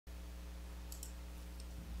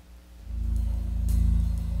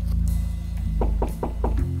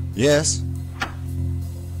Yes.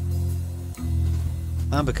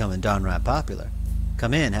 I'm becoming downright popular.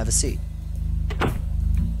 Come in, have a seat.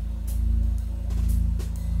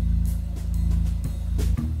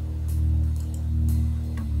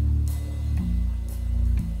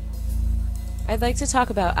 I'd like to talk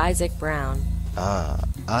about Isaac Brown. Ah,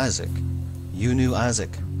 Isaac. You knew Isaac?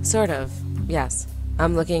 Sort of, yes.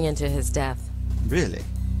 I'm looking into his death. Really?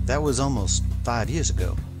 That was almost 5 years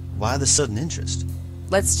ago. Why the sudden interest?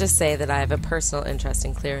 Let's just say that I have a personal interest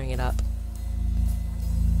in clearing it up.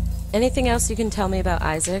 Anything else you can tell me about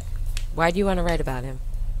Isaac? Why do you want to write about him?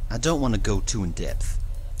 I don't want to go too in-depth.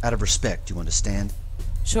 Out of respect, you understand?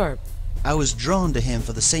 Sure. I was drawn to him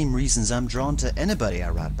for the same reasons I'm drawn to anybody I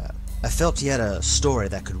write about. I felt he had a story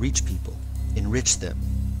that could reach people, enrich them,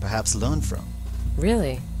 perhaps learn from.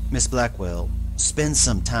 Really? Miss Blackwell, spend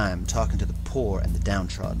some time talking to the poor and the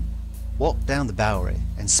downtrodden. Walk down the Bowery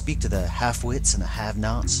and speak to the half-wits and the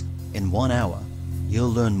have-nots. In 1 hour,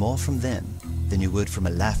 you'll learn more from them than you would from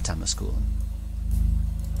a lifetime of schooling.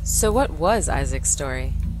 So what was Isaac's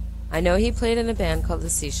story? I know he played in a band called the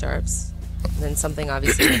C-Sharps. Then something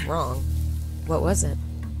obviously went wrong. What was it?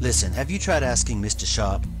 Listen, have you tried asking Mr.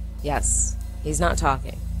 Sharp? Yes. He's not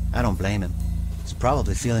talking. I don't blame him. He's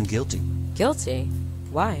probably feeling guilty. Guilty?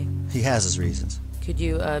 Why? He has his reasons. Could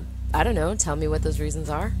you, I don't know, tell me what those reasons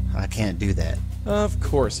are? I can't do that. Of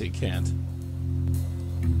course he can't.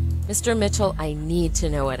 Mr. Mitchell, I need to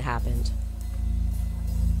know what happened.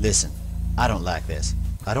 Listen, I don't like this.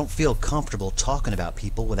 I don't feel comfortable talking about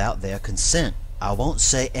people without their consent. I won't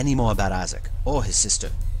say any more about Isaac, or his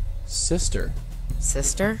sister. Sister?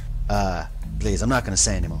 Sister? Please, I'm not gonna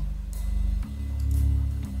say anymore.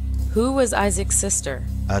 Who was Isaac's sister?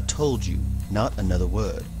 I told you, not another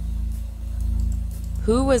word.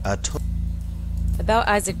 Who was... About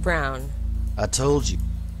Isaac Brown. I told you.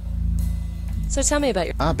 So tell me about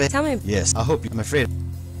your... I bet. Tell me... Yes, I hope you... I'm afraid...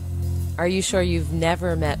 Are you sure you've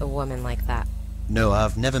never met a woman like that? No,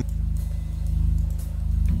 I've never...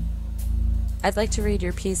 I'd like to read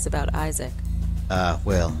your piece about Isaac.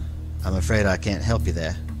 Well, I'm afraid I can't help you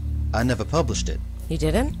there. I never published it. You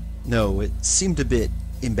didn't? No, it seemed a bit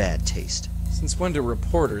in bad taste. Since when do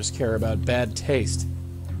reporters care about bad taste?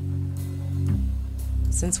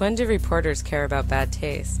 Since when do reporters care about bad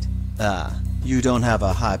taste? You don't have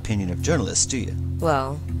a high opinion of journalists, do you?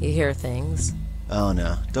 Well, you hear things. Oh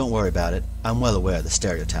no, don't worry about it. I'm well aware of the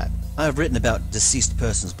stereotype. I've written about deceased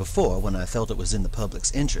persons before when I felt it was in the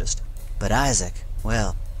public's interest. But Isaac,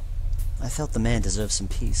 well, I felt the man deserved some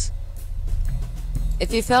peace.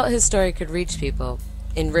 If you felt his story could reach people,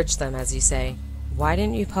 enrich them, as you say, why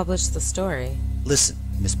didn't you publish the story? Listen,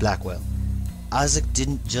 Miss Blackwell. Isaac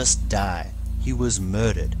didn't just die. He was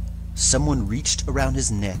murdered. Someone reached around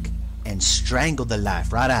his neck and strangled the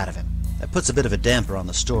life right out of him. That puts a bit of a damper on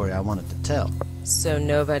the story I wanted to tell. So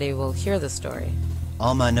nobody will hear the story.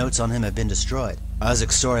 All my notes on him have been destroyed.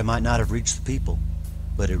 Isaac's story might not have reached the people,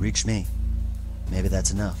 but it reached me. Maybe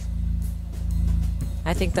that's enough.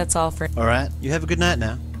 I think that's all for... All right, you have a good night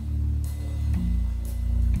now.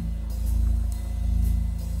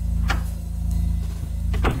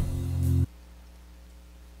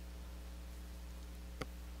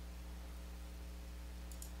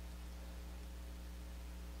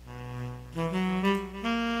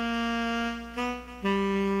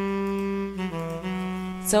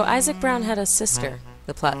 So Isaac Brown had a sister.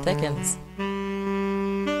 The plot thickens.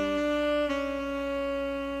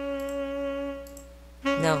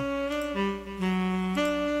 No.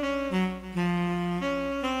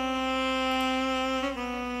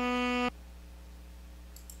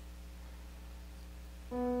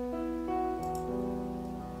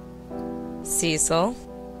 Cecil,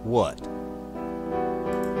 What?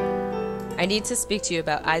 I need to speak to you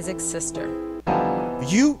about Isaac's sister.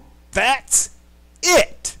 That's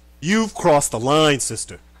it! You've crossed the line,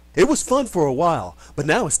 sister. It was fun for a while, but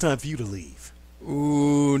now it's time for you to leave.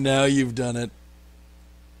 Ooh, now you've done it.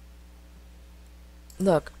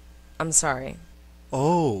 Look, I'm sorry.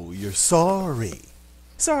 Oh, you're sorry.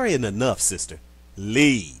 Sorry ain't enough, sister.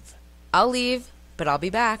 Leave. I'll leave, but I'll be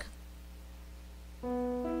back.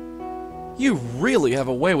 You really have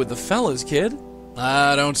a way with the fellas, kid.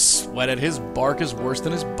 Ah, don't sweat it. His bark is worse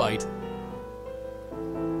than his bite.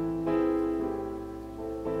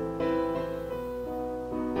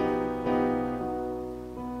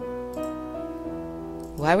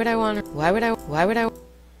 Why would I...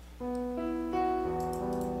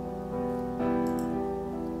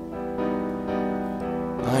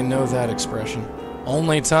 I know that expression.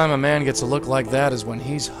 Only time a man gets a look like that is when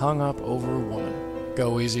he's hung up over a woman.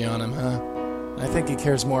 Go easy on him, huh? I think he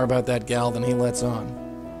cares more about that gal than he lets on.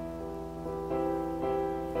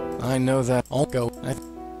 I know that. I'll go.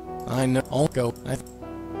 I know. I'll go.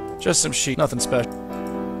 Just some sheet. Nothing special.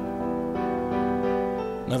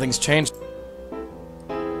 Nothing's changed.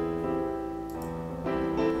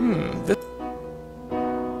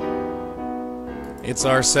 It's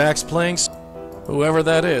our sax playing, whoever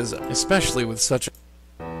that is, especially with such a...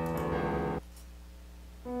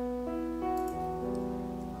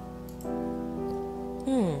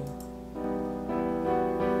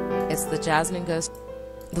 It's the Jasmine Ghost.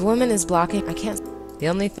 The woman is blocking. I can't... The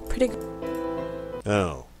only pretty...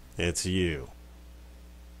 Oh, it's you.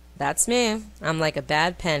 That's me. I'm like a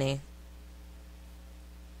bad penny.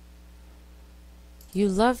 You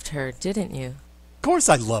loved her, didn't you? Of course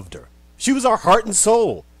I loved her. She was our heart and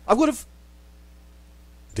soul. I would have...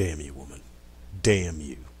 Damn you, woman. Damn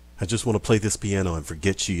you. I just want to play this piano and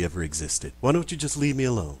forget she ever existed. Why don't you just leave me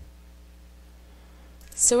alone?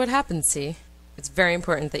 So what happened, C? It's very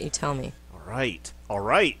important that you tell me. All right.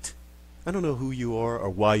 I don't know who you are or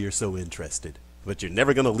why you're so interested, but you're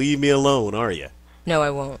never going to leave me alone, are you? No,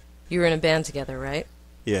 I won't. You were in a band together, right?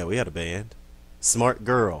 Yeah, we had a band. Smart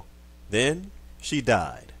girl. Then she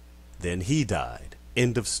died. Then he died.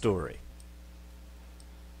 End of story.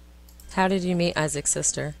 How did you meet Isaac's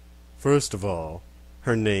sister? First of all,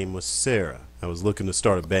 her name was Sarah. I was looking to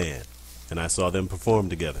start a band, and I saw them perform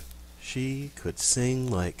together. She could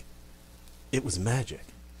sing like it was magic.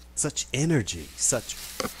 Such energy, such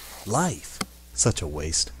life. Such a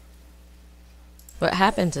waste. What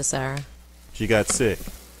happened to Sarah? She got sick.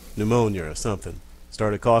 Pneumonia or something.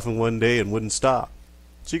 Started coughing one day and wouldn't stop.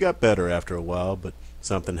 She got better after a while, but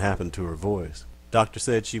something happened to her voice. Doctor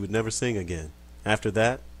said she would never sing again. After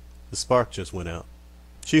that, the spark just went out.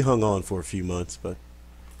 She hung on for a few months, but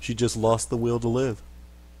she just lost the will to live.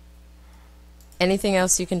 Anything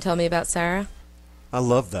else you can tell me about Sarah? I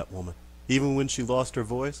loved that woman. Even when she lost her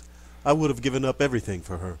voice, I would have given up everything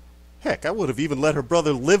for her. Heck, I would have even let her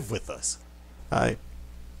brother live with us. I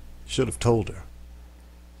should have told her.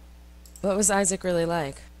 What was Isaac really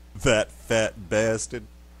like? That fat bastard.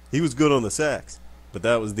 He was good on the sax, but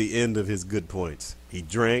that was the end of his good points. He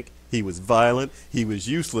drank, he was violent, he was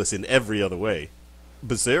useless in every other way.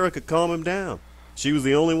 But Sarah could calm him down. She was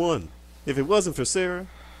the only one. If it wasn't for Sarah,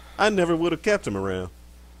 I never would have kept him around.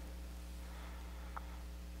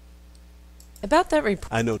 About that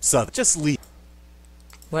report... I know, son. Just leave.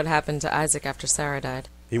 What happened to Isaac after Sarah died?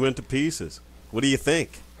 He went to pieces. What do you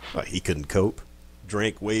think? He couldn't cope.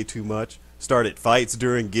 Drank way too much. Started fights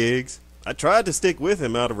during gigs. I tried to stick with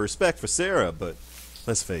him out of respect for Sarah, but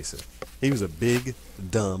let's face it. He was a big,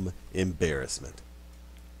 dumb embarrassment.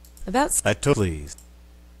 About... Please.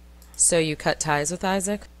 So you cut ties with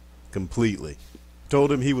Isaac? Completely.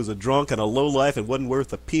 Told him he was a drunk and a lowlife and wasn't worth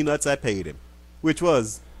the peanuts I paid him. Which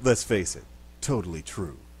was, let's face it, totally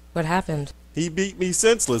true. What happened? He beat me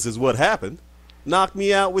senseless is what happened. Knocked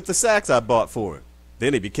me out with the sax I bought for him.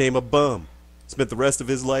 Then he became a bum. Spent the rest of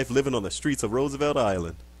his life living on the streets of Roosevelt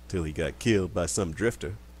Island. Till he got killed by some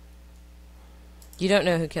drifter. You don't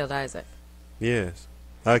know who killed Isaac? Yes,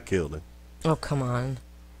 I killed him. Oh, come on.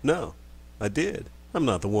 No, I did. I'm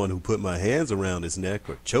not the one who put my hands around his neck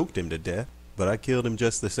or choked him to death, but I killed him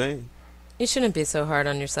just the same. You shouldn't be so hard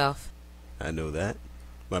on yourself. I know that.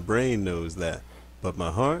 My brain knows that. But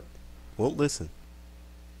my heart won't listen.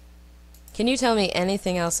 Can you tell me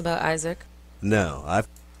anything else about Isaac? No,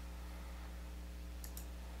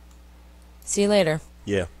 See you later.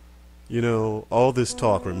 Yeah. You know, all this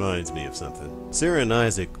talk reminds me of something. Sarah and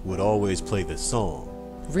Isaac would always play this song.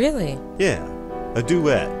 Really? Yeah, a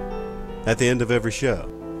duet. At the end of every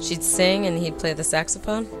show. She'd sing and he'd play the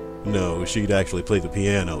saxophone? No, she'd actually play the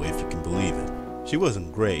piano, if you can believe it. She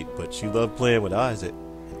wasn't great, but she loved playing with Isaac.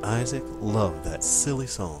 And Isaac loved that silly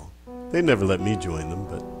song. They never let me join them,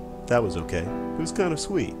 but that was okay. It was kind of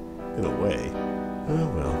sweet, in a way. Oh,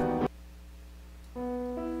 well.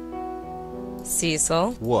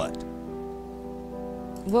 Cecil? What?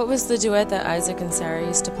 What was the duet that Isaac and Sarah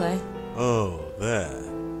used to play? Oh, that.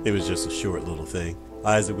 It was just a short little thing.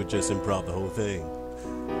 Isaac would just improv the whole thing.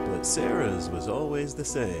 But Sarah's was always the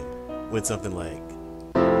same. Went something like...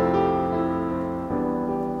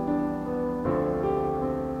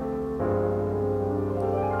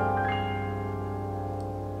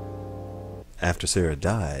 After Sarah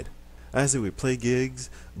died, Isaac would play gigs,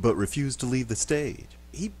 but refused to leave the stage.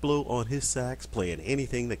 He'd blow on his sax, playing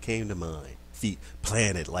anything that came to mind. Feet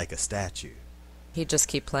planted like a statue. He'd just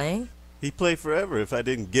keep playing? He'd play forever if I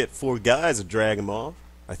didn't get 4 guys to drag him off.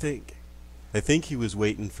 I think he was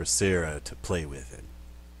waiting for Sarah to play with him.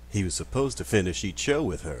 He was supposed to finish each show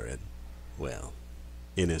with her, and, well,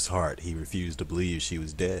 in his heart he refused to believe she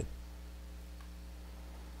was dead.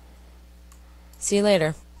 See you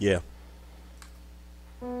later. Yeah.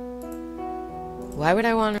 Why would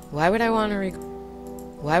I want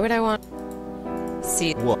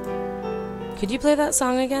See, What? could you play that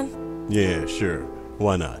song again? Yeah, sure.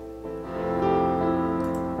 Why not?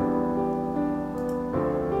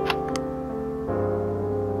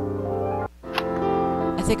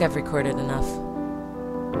 I think I've recorded enough.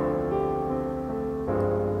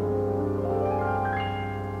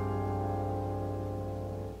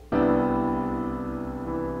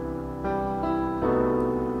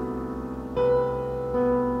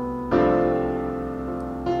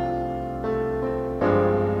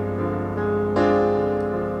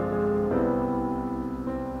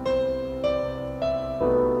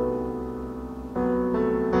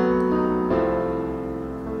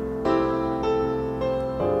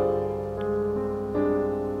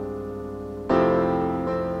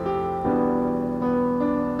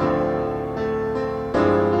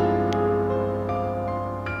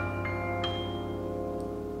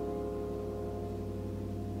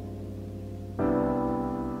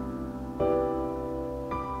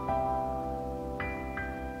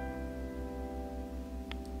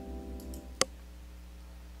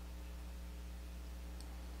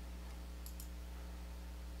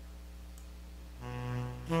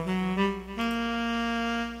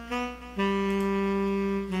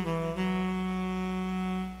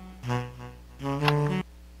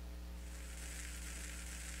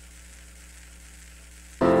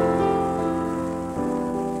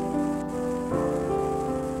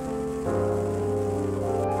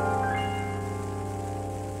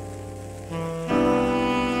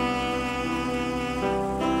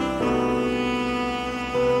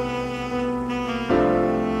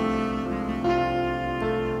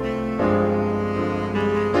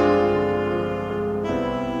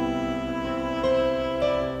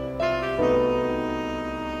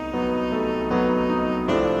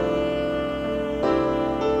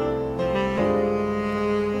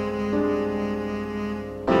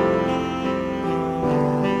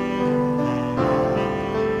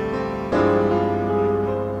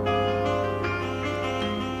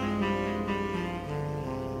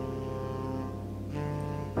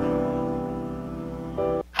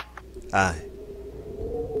 Hi.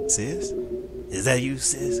 Sis? Is that you,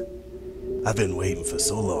 sis? I've been waiting for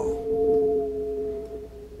so long.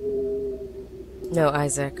 No,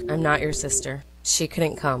 Isaac, I'm not your sister. She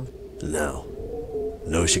couldn't come. No.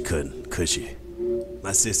 No, she couldn't, could she?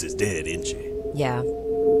 My sister's dead, isn't she? Yeah.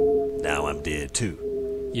 Now I'm dead, too.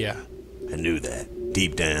 Yeah. I knew that.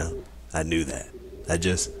 Deep down, I knew that. I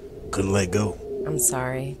just couldn't let go. I'm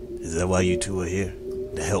sorry. Is that why you two are here?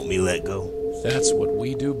 To help me let go? That's what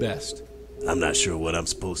we do best. I'm not sure what I'm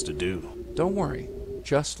supposed to do. Don't worry.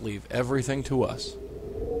 Just leave everything to us.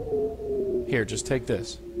 Here, just take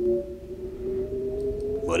this.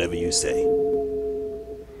 Whatever you say.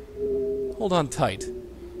 Hold on tight.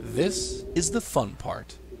 This is the fun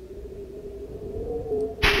part.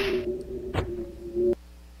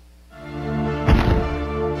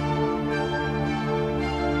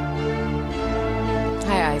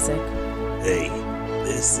 Hi, Isaac. Hey,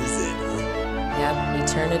 this is it, huh? Yep,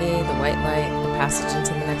 eternity, the white light, the passage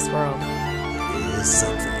into the next world. It is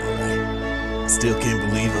something, alright. Still can't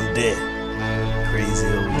believe I'm dead. Crazy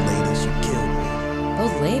old lady, she killed me.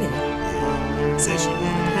 Old lady? Yeah, said she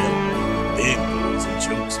wanted to help me. Then goes and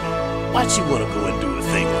chokes me. Why'd she want to go and do a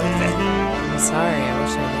thing like that? I'm sorry, I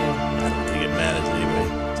wish I knew. I don't think it matters anyway.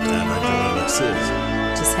 It's time I joined my sis.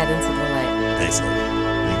 Just head into the light. Thanks, lady.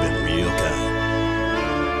 You've been real kind.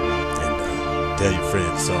 And tell your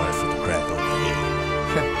friends sorry for the crack on your head.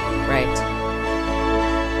 Right.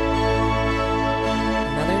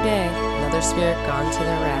 Another day, another spirit gone to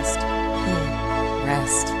their rest.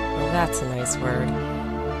 Rest. Well, that's a nice word.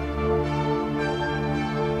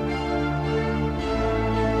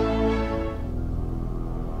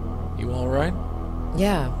 You alright?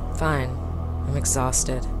 Yeah, fine. I'm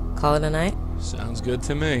exhausted. Call it a night? Sounds good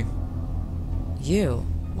to me. You?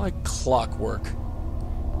 Like clockwork.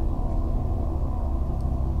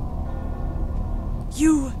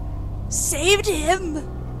 You saved him!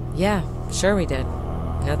 Yeah, sure we did.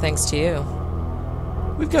 No thanks to you.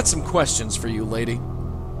 We've got some questions for you, lady.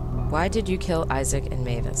 Why did you kill Isaac and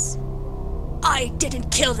Mavis? I didn't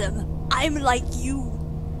kill them. I'm like you.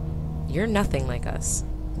 You're nothing like us.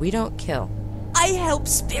 We don't kill. I help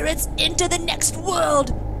spirits into the next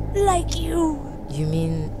world. Like you. You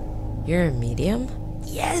mean you're a medium?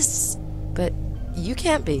 Yes. But you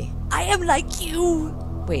can't be. I am like you.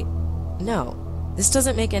 Wait, no. This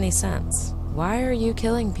doesn't make any sense. Why are you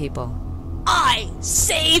killing people? I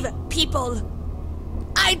save people.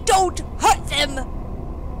 I don't hurt them.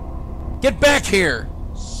 Get back here!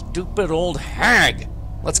 Stupid old hag!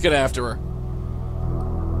 Let's get after her.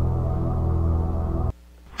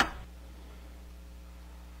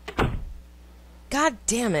 God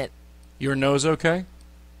damn it. Your nose okay?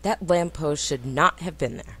 That lamppost should not have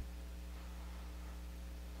been there.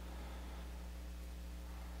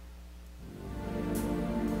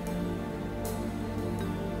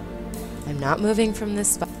 I'm not moving from this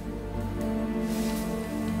spot.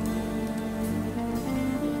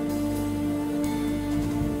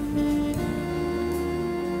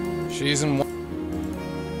 She's in one.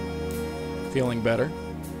 Feeling better?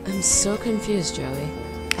 I'm so confused, Joey.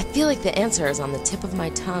 I feel like the answer is on the tip of my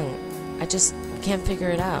tongue. I just can't figure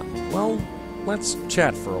it out. Well, let's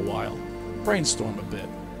chat for a while. Brainstorm a bit.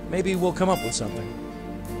 Maybe we'll come up with something.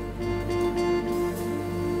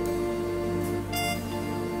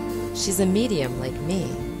 She's a medium like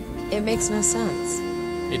me. It makes no sense.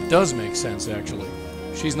 It does make sense, actually.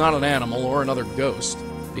 She's not an animal or another ghost.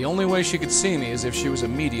 The only way she could see me is if she was a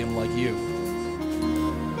medium like you.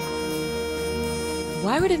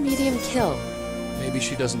 Why would a medium kill? Maybe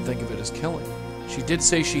she doesn't think of it as killing. She did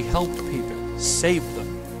say she helped people, saved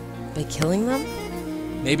them. By killing them?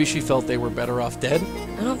 Maybe she felt they were better off dead?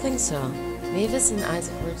 I don't think so. Mavis and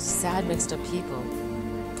Isaac were sad, mixed up people.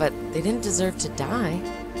 But they didn't deserve to die.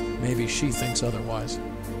 Maybe she thinks otherwise.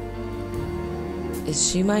 Is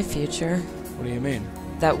she my future? What do you mean?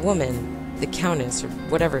 That woman, the Countess, or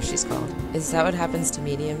whatever she's called. Is that what happens to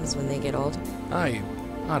mediums when they get old? I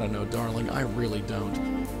don't know, darling. I really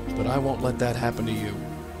don't. But I won't let that happen to you.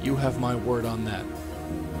 You have my word on that.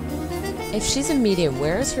 If she's a medium,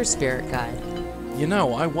 where is her spirit guide? You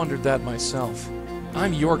know, I wondered that myself.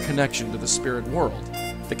 I'm your connection to the spirit world.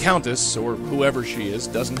 The Countess, or whoever she is,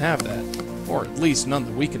 doesn't have that. Or at least none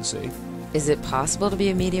that we can see. Is it possible to be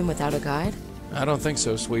a medium without a guide? I don't think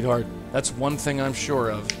so, sweetheart. That's one thing I'm sure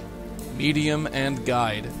of. Medium and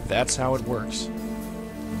guide. That's how it works.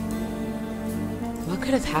 What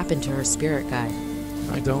could have happened to her spirit guide?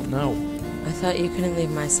 I don't know. I thought you couldn't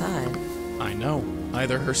leave my side. I know.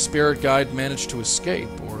 Either her spirit guide managed to escape,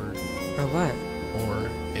 or what? Or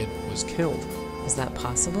it was killed. Is that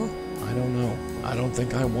possible? I don't know. I don't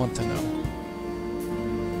think I want to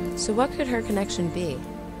know. So what could her connection be?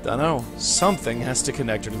 Dunno. Something has to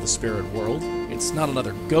connect her to the spirit world. It's not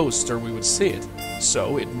another ghost or we would see it.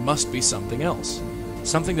 So it must be something else.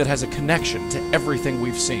 Something that has a connection to everything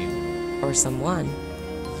we've seen. Or someone.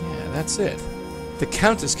 Yeah, that's it. The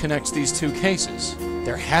Countess connects these two cases.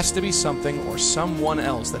 There has to be something or someone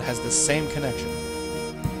else that has the same connection.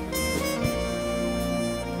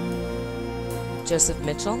 Joseph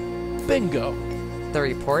Mitchell? Bingo! The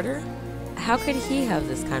reporter? How could he have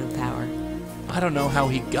this kind of power? I don't know how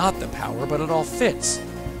he got the power, but it all fits.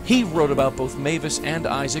 He wrote about both Mavis and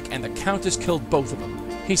Isaac, and the Countess killed both of them.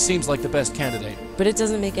 He seems like the best candidate. But it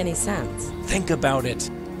doesn't make any sense. Think about it.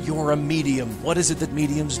 You're a medium. What is it that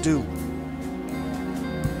mediums do?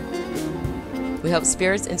 We help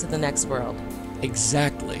spirits into the next world.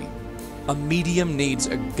 Exactly. A medium needs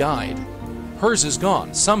a guide. Hers is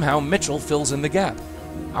gone. Somehow Mitchell fills in the gap.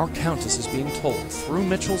 Our Countess is being told through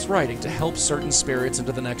Mitchell's writing to help certain spirits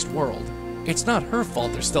into the next world. It's not her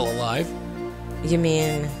fault they're still alive. You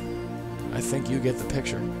mean... I think you get the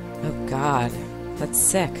picture. Oh God, that's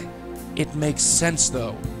sick. It makes sense,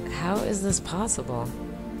 though. How is this possible?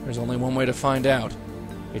 There's only one way to find out.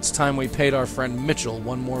 It's time we paid our friend Mitchell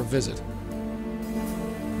one more visit.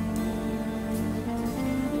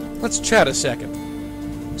 Let's chat a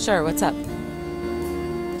second. Sure, what's up?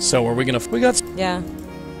 So, are we gonna... We got... Yeah.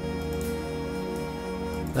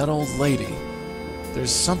 That old lady.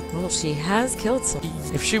 There's some... Well, she has killed someone.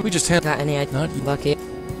 If she... We just had... Got any idea? Not... Lucky.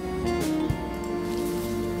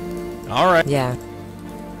 Alright. Yeah.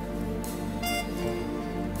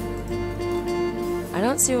 I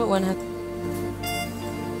don't see what one has...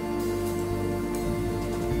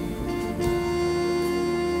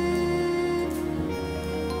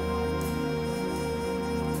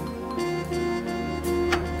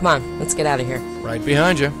 Come on, let's get out of here. Right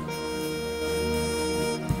behind you.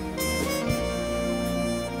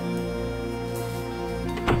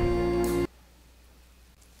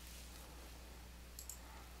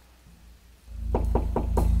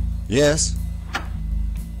 Yes?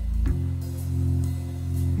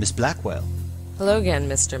 Miss Blackwell, Hello again,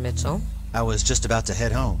 Mr. Mitchell. I was just about to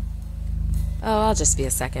head home. Oh, I'll just be a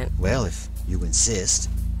second. Well, if you insist,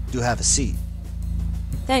 do have a seat.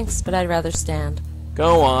 Thanks, but I'd rather stand.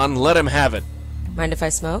 Go on, let him have it. Mind if I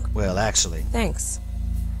smoke? Well, actually, Thanks.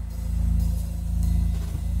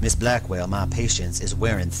 Miss Blackwell, my patience is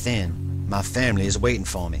wearing thin. My family is waiting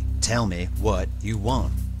for me. Tell me what you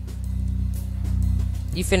want.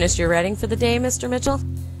 You finished your writing for the day, Mr. Mitchell?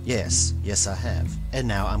 Yes, I have. And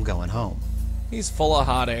now I'm going home. He's full of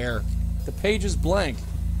hot air. The page is blank.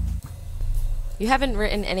 You haven't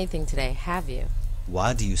written anything today, have you?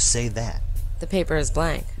 Why do you say that? The paper is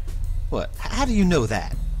blank. What? How do you know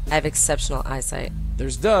that? I have exceptional eyesight.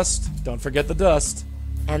 There's dust. Don't forget the dust.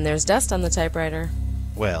 And there's dust on the typewriter.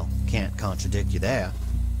 Well, can't contradict you there.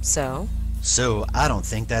 So? So, I don't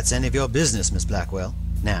think that's any of your business, Miss Blackwell.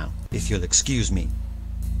 Now, if you'll excuse me.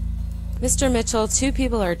 Mr. Mitchell, 2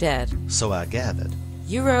 people are dead. So I gathered.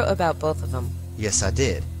 You wrote about both of them. Yes, I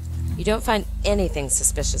did. You don't find anything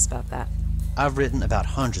suspicious about that. I've written about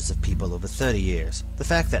hundreds of people over 30 years. The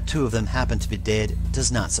fact that 2 of them happen to be dead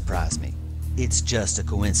does not surprise me. It's just a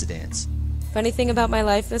coincidence. Funny thing about my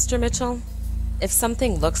life, Mr. Mitchell? If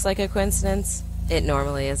something looks like a coincidence, it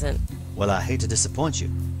normally isn't. Well, I hate to disappoint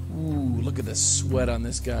you. Ooh, look at the sweat on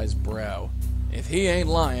this guy's brow. If he ain't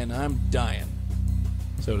lying, I'm dying.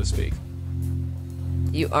 So to speak.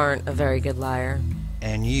 You aren't a very good liar.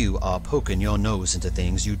 And you are poking your nose into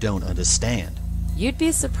things you don't understand. You'd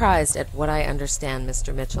be surprised at what I understand,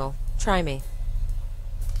 Mr. Mitchell. Try me.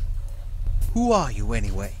 Who are you,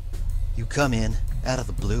 anyway? You come in, out of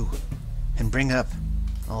the blue, and bring up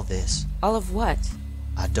all this. All of what?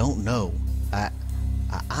 I don't know. I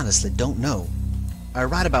honestly don't know. I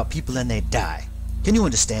write about people and they die. Can you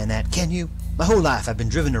understand that, can you? My whole life I've been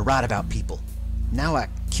driven to write about people. Now I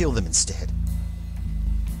kill them instead.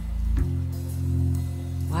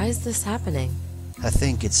 Why is this happening? I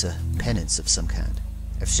think it's a penance of some kind.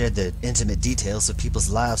 I've shared the intimate details of people's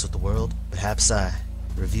lives with the world. Perhaps I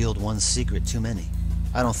revealed one secret too many.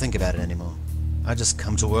 I don't think about it anymore. I just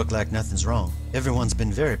come to work like nothing's wrong. Everyone's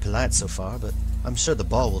been very polite so far, but I'm sure the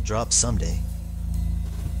ball will drop someday.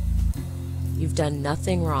 You've done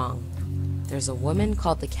nothing wrong. There's a woman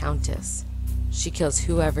called the Countess. She kills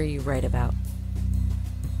whoever you write about.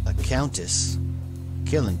 A countess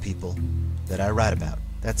killing people that I write about.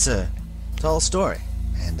 That's a tall story,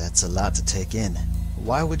 and that's a lot to take in.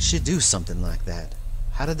 Why would she do something like that?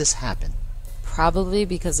 How did this happen? Probably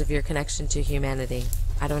because of your connection to humanity.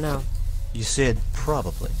 I don't know. You said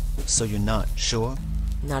probably, so you're not sure?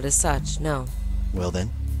 Not as such, no. Well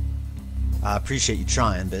then, I appreciate you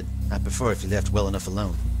trying, but I prefer if you left well enough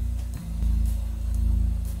alone.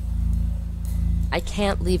 I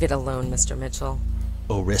can't leave it alone, Mr. Mitchell.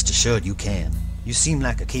 Oh, rest assured you can. You seem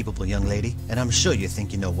like a capable young lady, and I'm sure you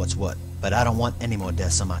think you know what's what, but I don't want any more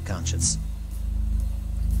deaths on my conscience.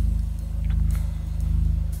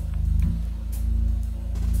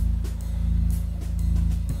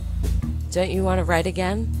 Don't you want to write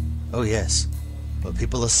again? Oh yes, but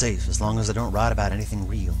people are safe as long as I don't write about anything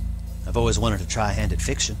real. I've always wanted to try a hand at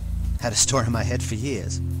fiction. Had a story in my head for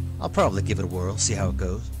years. I'll probably give it a whirl, see how it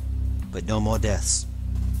goes. But no more deaths.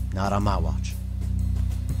 Not on my watch.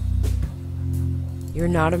 You're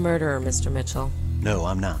not a murderer, Mr. Mitchell. No,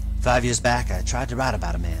 I'm not. 5 years back, I tried to write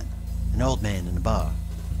about a man. An old man in a bar.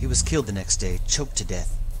 He was killed the next day, choked to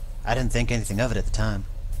death. I didn't think anything of it at the time.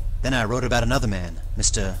 Then I wrote about another man,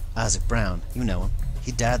 Mr. Isaac Brown. You know him.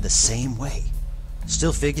 He died the same way.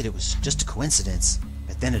 Still figured it was just a coincidence.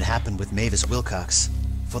 But then it happened with Mavis Wilcox.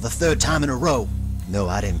 For the 3rd time in a row. No,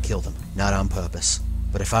 I didn't kill them. Not on purpose.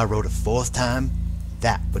 But if I wrote a 4th time,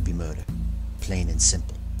 that would be murder. Plain and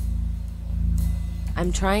simple.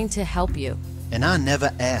 I'm trying to help you. And I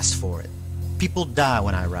never asked for it. People die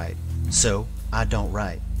when I write. So, I don't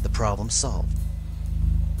write. The problem's solved.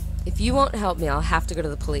 If you won't help me, I'll have to go to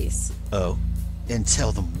the police. Oh? And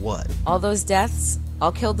tell them what? All those deaths,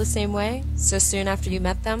 all killed the same way, so soon after you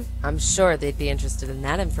met them? I'm sure they'd be interested in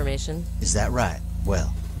that information. Is that right?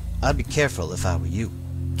 Well, I'd be careful if I were you.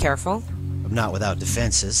 Careful? I'm not without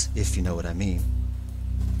defenses, if you know what I mean.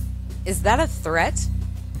 Is that a threat?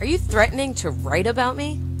 Are you threatening to write about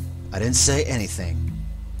me? I didn't say anything.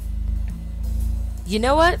 You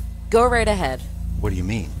know what? Go right ahead. What do you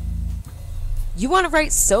mean? You want to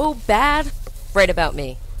write so bad? Write about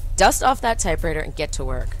me. Dust off that typewriter and get to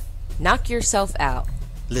work. Knock yourself out.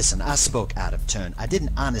 Listen, I spoke out of turn. I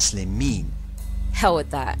didn't honestly mean... Hell with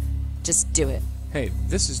that. Just do it. Hey,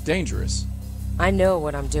 this is dangerous. I know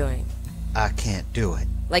what I'm doing. I can't do it.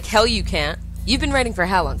 Like hell you can't. You've been writing for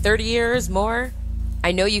how long? 30 years? More?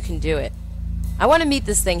 I know you can do it. I want to meet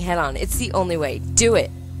this thing head on. It's the only way. Do it.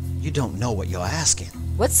 You don't know what you're asking.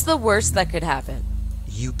 What's the worst that could happen?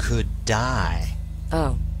 You could die.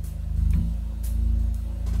 Oh.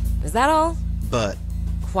 Is that all? But...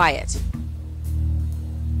 Quiet.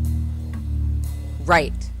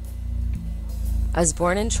 Right. I was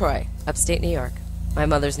born in Troy, upstate New York. My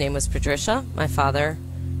mother's name was Patricia. My father...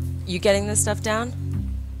 You getting this stuff down?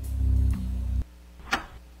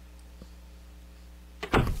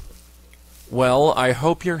 Well, I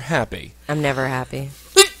hope you're happy. I'm never happy.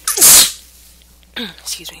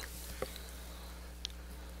 Excuse me.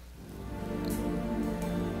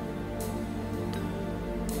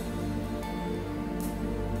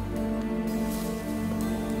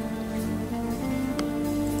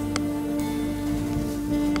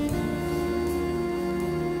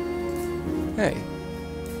 Hey.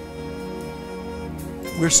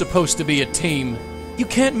 We're supposed to be a team. You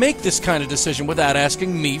can't make this kind of decision without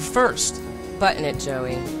asking me first. Button it,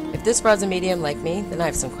 Joey. If this broad's a medium like me, then I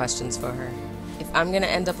have some questions for her. If I'm gonna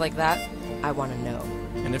end up like that, I want to know.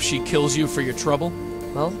 And if she kills you for your trouble?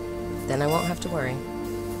 Well, then I won't have to worry.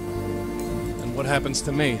 And what happens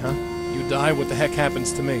to me, huh? You die, what the heck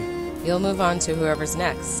happens to me? You'll move on to whoever's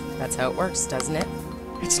next. That's how it works, doesn't it?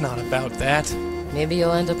 It's not about that. Maybe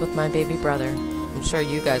you'll end up with my baby brother. I'm sure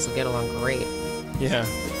you guys will get along great. Yeah,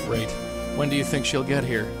 great. When do you think she'll get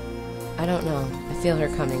here? I don't know. I feel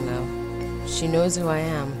her coming, though. She knows who I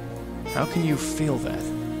am. How can you feel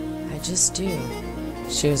that? I just do.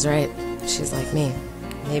 She was right. She's like me.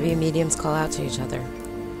 Maybe mediums call out to each other.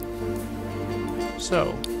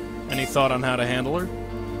 So, any thought on how to handle her?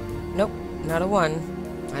 Nope, not a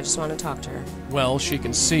one. I just want to talk to her. Well, she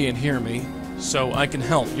can see and hear me, so I can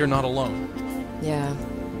help. You're not alone. Yeah.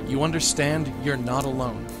 You understand? You're not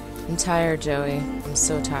alone. I'm tired, Joey. I'm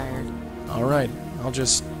so tired. All right, I'll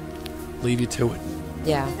just leave you to it.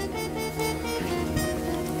 Yeah.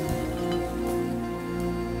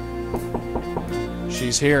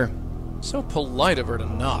 She's here. So polite of her to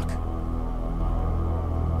knock.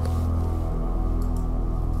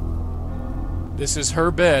 This is her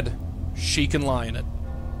bed. She can lie in it.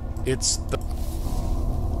 It's the...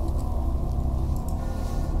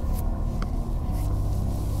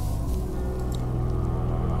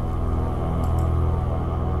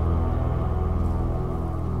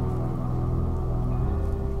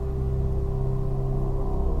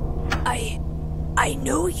 I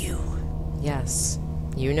know you. Yes.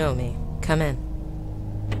 You know me. Come in.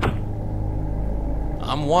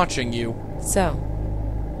 I'm watching you. So,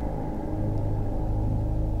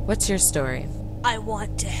 what's your story? I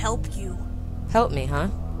want to help you. Help me, huh?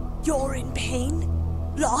 You're in pain?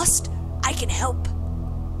 Lost? I can help.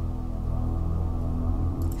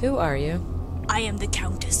 Who are you? I am the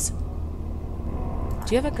Countess.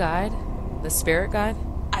 Do you have a guide? The spirit guide?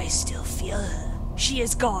 I still feel her. She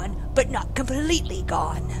is gone, but not completely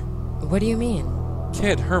gone. What do you mean?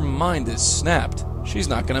 Kid, her mind is snapped. She's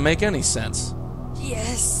not gonna make any sense.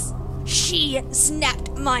 Yes, she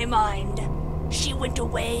snapped my mind. She went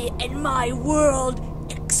away and my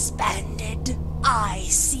world expanded. I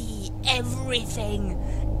see everything.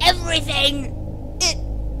 Everything! It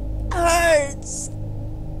hurts.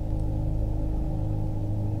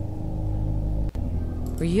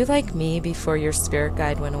 Were you like me before your spirit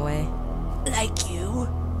guide went away? Like you?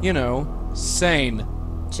 You know, sane.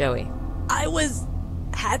 Joey. I was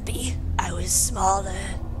happy. I was smaller.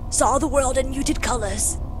 Saw the world in muted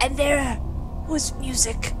colors. And there was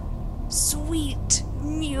music. Sweet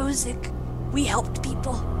music. We helped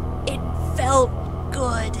people. It felt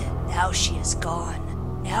good. Now she is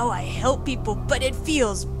gone. Now I help people, but it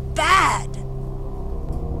feels bad.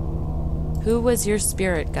 Who was your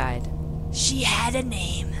spirit guide? She had a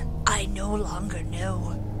name. I no longer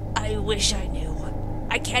know. I wish I knew.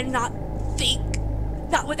 I cannot think.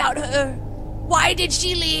 Not without her. Why did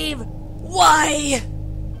she leave? Why?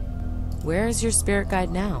 Where is your spirit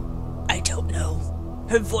guide now? I don't know.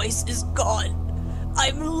 Her voice is gone.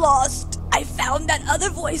 I'm lost. I found that other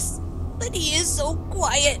voice, but he is so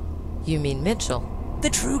quiet. You mean Mitchell? The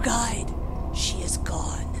true guide. She is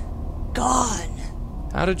gone. Gone.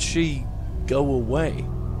 How did she go away?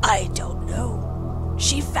 I don't know.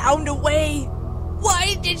 She found a way.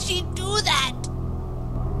 Why did she do that?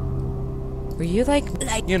 Were you like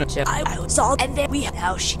You know, I saw, and then we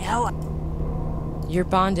now You're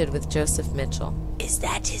bonded with Joseph Mitchell. Is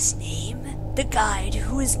that his name? The guide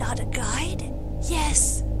who is not a guide?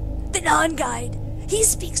 Yes, the non-guide. He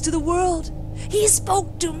speaks to the world. He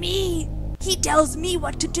spoke to me. He tells me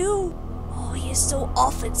what to do. Oh, he is so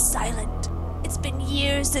often silent. It's been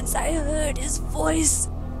years since I heard his voice,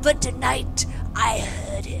 but tonight I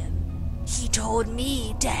heard him. He told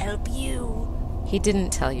me to help you. He didn't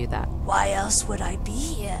tell you that. Why else would I be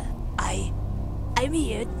here? I'm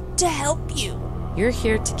here to help you. You're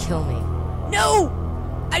here to kill me. No!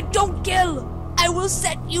 I don't kill! I will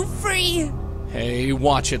set you free! hey,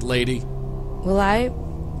 watch it, lady. Will I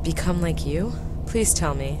become like you? Please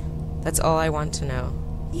tell me. That's all I want to know.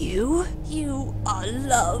 You are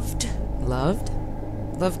loved. Loved?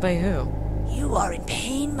 Loved by who? You are in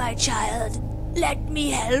pain, my child. Let me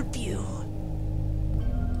help you.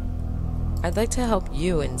 I'd like to help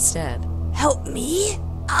you instead. Help me?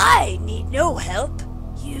 I need no help.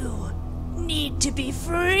 You need to be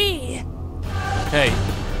free. Hey,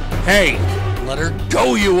 hey, let her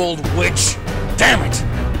go, you old witch! Damn it!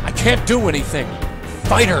 I can't do anything.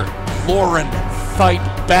 Fight her, Lauren. Fight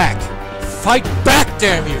back. Fight back,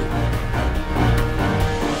 damn you!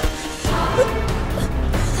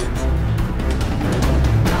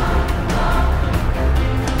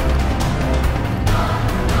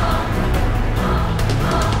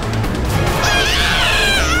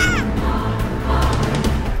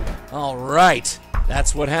 All right.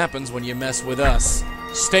 That's what happens when you mess with us.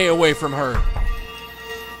 Stay away from her.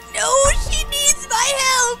 No, she needs my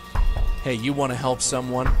help. Hey, you want to help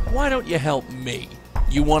someone? Why don't you help me?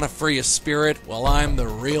 You want to free a spirit? Well, I'm the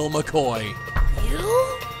real McCoy.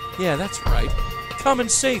 You? Yeah, that's right. Come and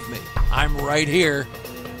save me. I'm right here.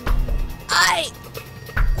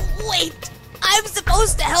 Wait. I'm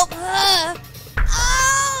supposed to help her.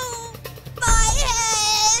 Oh, my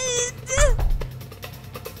head.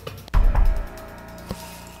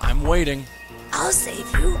 I'm waiting. I'll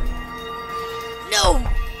save you. No,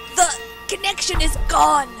 the connection is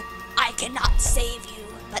gone. I cannot save you,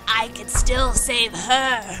 but I can still save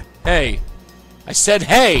her. Hey. I said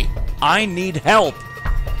hey. I need help.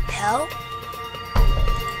 Help?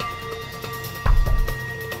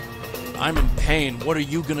 I'm in pain. What are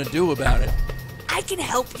you gonna do about it? I can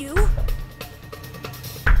help you.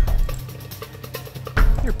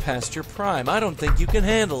 You're past your prime. I don't think you can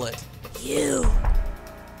handle it. You.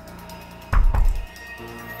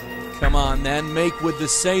 Come on, then. Make with the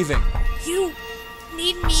saving. You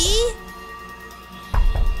need me?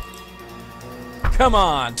 Come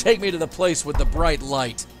on. Take me to the place with the bright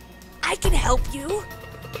light. I can help you.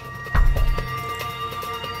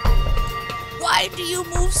 Why do you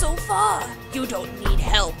move so far? You don't need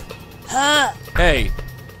help. Her. Hey.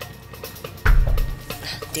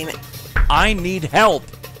 Damn it. I need help.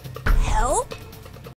 Help?